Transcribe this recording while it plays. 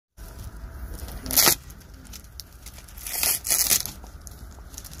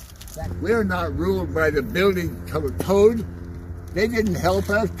We're not ruled by the building code. They didn't help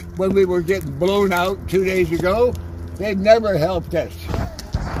us when we were getting blown out 2 days ago. They never helped us.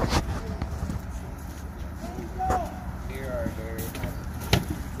 Here are the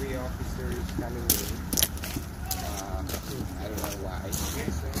 3 officers coming in. I don't know why.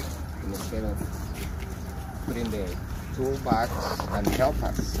 Instead of putting the toolbox and help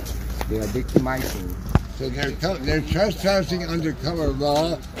us, they are victimizing. So they're trespassing under color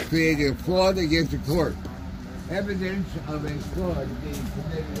law, creating a fraud against the court. Evidence of a fraud being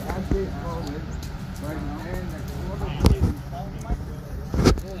committed at this moment by the man that's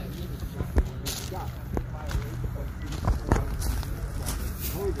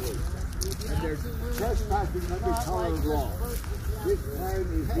and they're trespassing under color law. This crime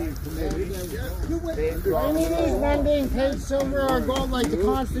is being committed. Any of these men being paid silver or gold like the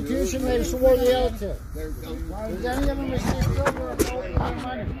Constitution they swore the oath to? Does any of them receive silver or gold or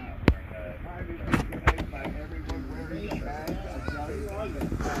money?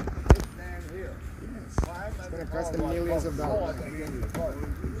 It's going to cost them millions of dollars.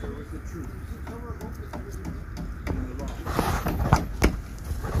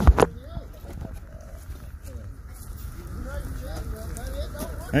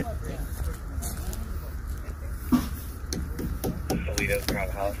 Hey. Sausalito, Crowd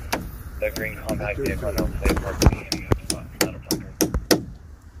House. The green compact vehicle no plate parked in the spot. Not a placard.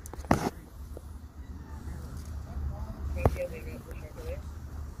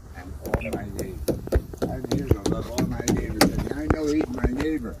 And all my neighbors. I'm here to love all my neighbors. And I know he's my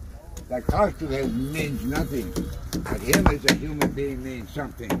neighbor. That costume means nothing. But him as a human being means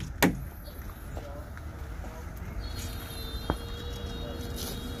something.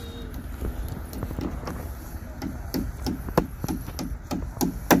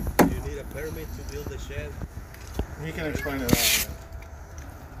 To build the shed. You can explain it all.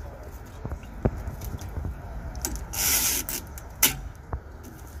 See,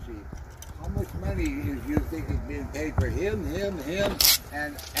 how much money is you think is being paid for him, and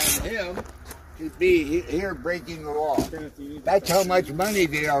him to be here breaking the law? That's how much money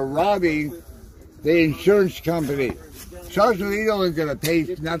they are robbing the insurance company. Sausalito is going to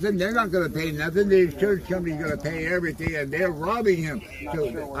pay nothing. They're not going to pay nothing. The insurance company is going to pay everything, and they're robbing him.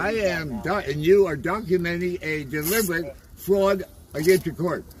 So I am, and you are documenting a deliberate fraud against the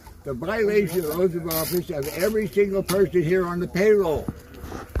court. The violation of the oath of office of every single person here on the payroll.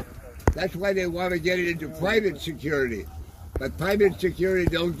 That's why they want to get it into private security. But private security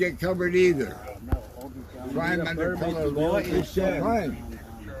don't get covered either. Crime under color law is still crime.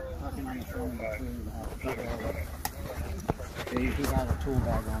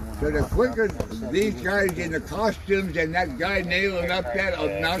 So the quicker these guys in the costumes and that guy nailing up that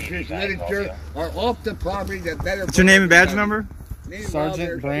obnoxious literature are off the property, the better. What's your name and badge number?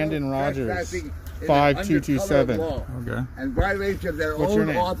 Sergeant Brandon Rogers, 5227. Okay. And violation of their What's own your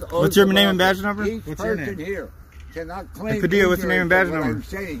name? oath What's your name and badge number? Each What's your person name? here cannot claim Padilla, what's your name and badge what number? I'm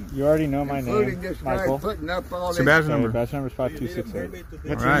saying, You already know my including name, this guy Michael. putting up all What's your this. badge number? Badge number is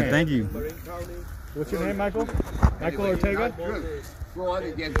 5268. All right, thank you. What's your name, Michael? Michael Ortega? Not true. Fraud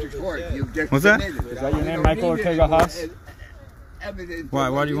against the court. You've just What's that? committed. Is that your You name, don't Michael need Ortega any more Haas? evidence Why?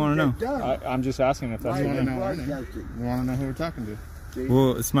 of Why what do you you've want to know? just done. I'm just asking if that's Why your are name. you broadcasting? You want to know who we're talking to? See?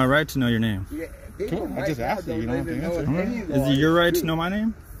 Well, it's my right to know your name. Yeah, people Cool. I right just now asked you. You don't have to even know answer. what any Is law it your right is. to know my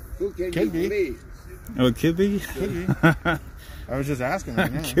name? Who can Could you be. believe? Oh, it could be. Could be. I was just asking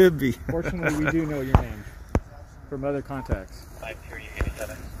right now. Could be. Fortunately, we do know your name from other contacts.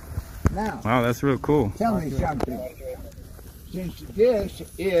 5387. Now, Wow, that's real cool. tell me something. Since this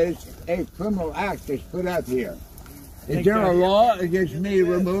is a criminal act that's put up here, is there a law against me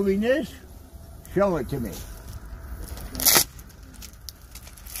removing this? Show it to me.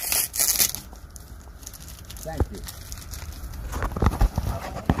 Thank you.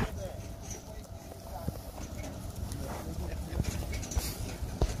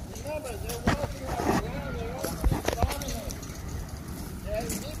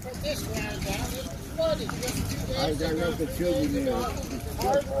 I got enough for children there.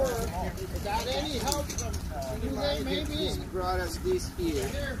 Hard work without any help from who they may be. Brought us this here.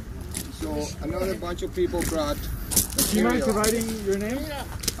 So another bunch of people brought Do you mind material. providing your name?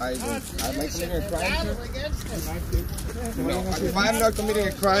 I am committing a crime, sir? Against them. No, if I am not committing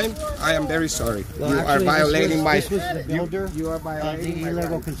a crime, I am very sorry. Well, You are actually, violating my... This was the builder You are of the violating my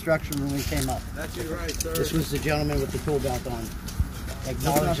illegal rights. construction when we came up. That's your right, sir. This was the gentleman with the tool belt on.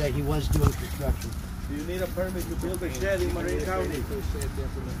 Acknowledged that he was doing construction. Do you need a permit to build a shed in Marin County?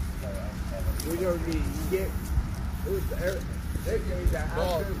 This is the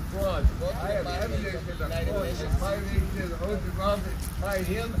absolute fraud. I have evidence in the court that violated the oath of office by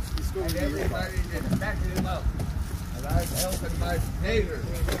him and everybody that's backing him up. And I'm helping my neighbors.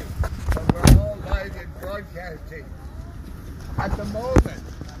 But we're all live in broadcasting. At the moment,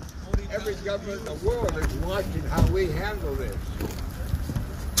 every government in the world is watching how we handle this.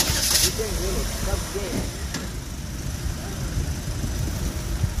 You think it was a tough game.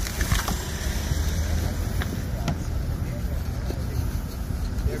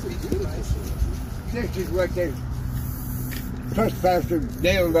 This is what the trespassers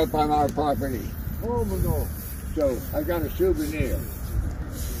nailed up on our property. Oh my God. So I got a souvenir.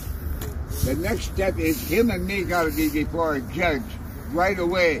 The next step is him and me got to be before a judge right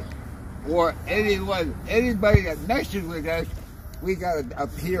away. Or anybody that messes with us, we got to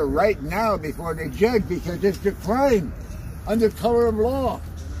appear right now before the judge because it's a crime under color of law.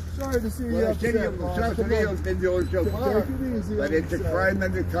 Sorry to see you Well, the city of Sausalito has been doing so far, but it's a crime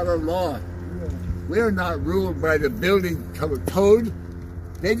under color of law. We're not ruled by the building code.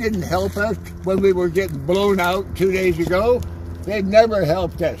 They didn't help us when we were getting blown out 2 days ago. They've never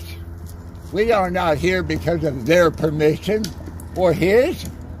helped us. We are not here because of their permission or his.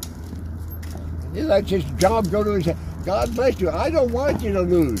 He lets his job go to his head. God bless you. I don't want you to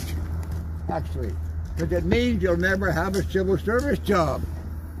lose, actually, because it means you'll never have a civil service job.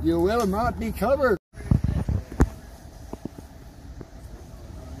 You will not be covered.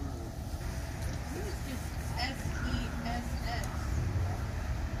 S-E-S-S.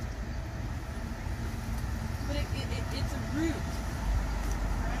 But it's a root.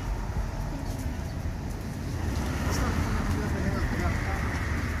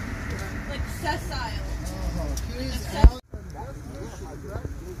 Like sessile.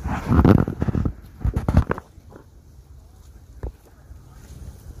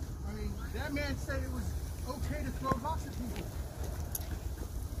 That man said it was okay to throw rocks at people.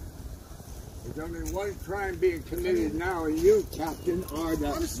 There's only one crime being committed now, and you, Captain, are the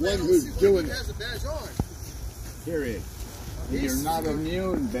one who's doing it. He has a badge on. Period. And you're not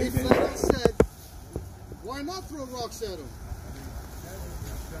immune, He baby. flat said, why not throw rocks at him?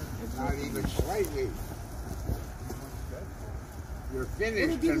 It's not even slightly. You're What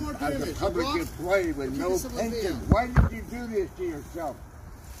finished do you want as a damage? public Rock? employee with no Give me some of pension. them. Why did you do this to yourself?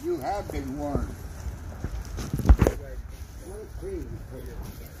 You have been warned.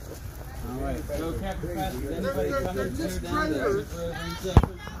 All right, so Captain Fast, is anybody They're coming just through down there? predators.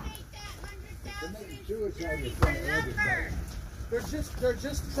 Committing suicide in front of everybody. They're just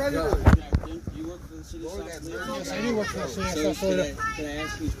predators. Captain, you work for the city of Sausalito? Yes, I do work for the city of So Sausalito. can I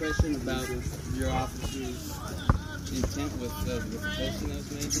ask you a question about your officer's intent with the posting that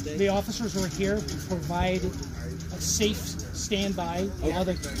was made today? The officers were here to provide a safe standby while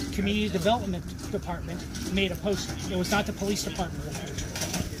the community development department made a posting. It was not the police department.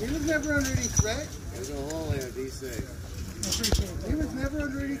 He was never under any threat. There's a hole in it, he said. I appreciate that. He was never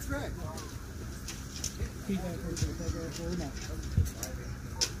under any threat. Feedback, I appreciate that very much.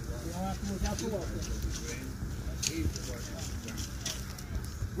 We all have to look out for what.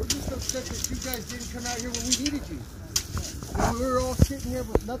 We're just upset that you guys didn't come out here when we needed you. When we were all sitting here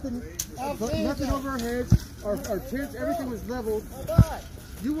with nothing over our heads, our tents, everything was leveled.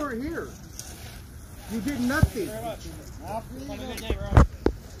 You weren't here. You did nothing.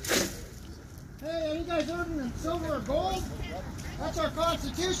 Hey, are you guys ordering silver or gold? That's our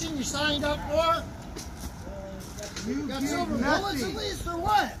Constitution you signed up for. You Got did silver bullets at nothing. least or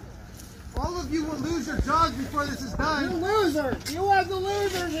what? All of you will lose your jobs before this is You done. losers! You are the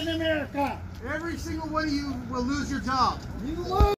losers in America! Every single one of you will lose your job. You lose!